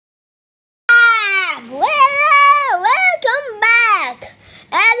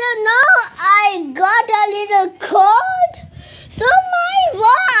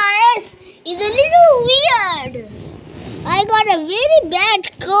god! I got a very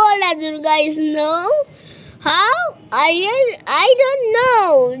bad cold, as you guys know. How? I don't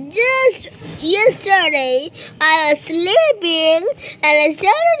know. Just yesterday I was sleeping and I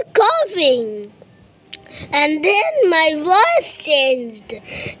started coughing. And then my voice changed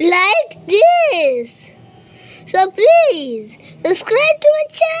like this. So please subscribe to my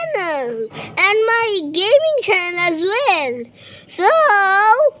channel and my gaming channel as well. So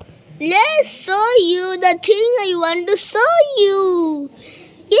let's show you the thing I want to show you.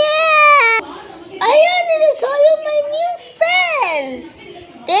 Yeah! I wanted to show you my new friends.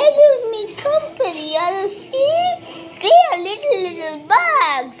 They give me company. As you see, they are little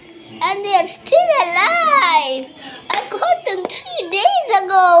bugs. And they are still alive. I caught them 3 days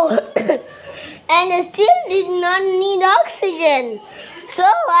ago. And they still did not need oxygen. So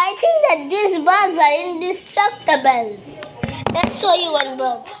I think that these bugs are indestructible. Let's show you one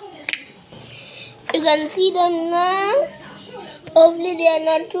bug. You can see them now. Hopefully they are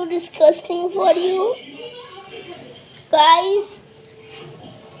not too disgusting for you. Guys,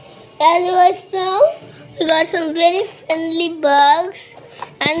 as you guys know, we got some very friendly bugs.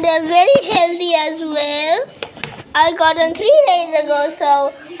 And they are very healthy as well. I got them 3 days ago,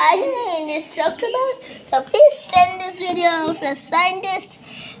 so I think they are indestructible. So please send this video to a scientist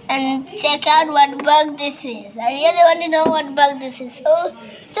and check out what bug this is. I really want to know what bug this is. So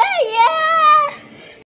yeah!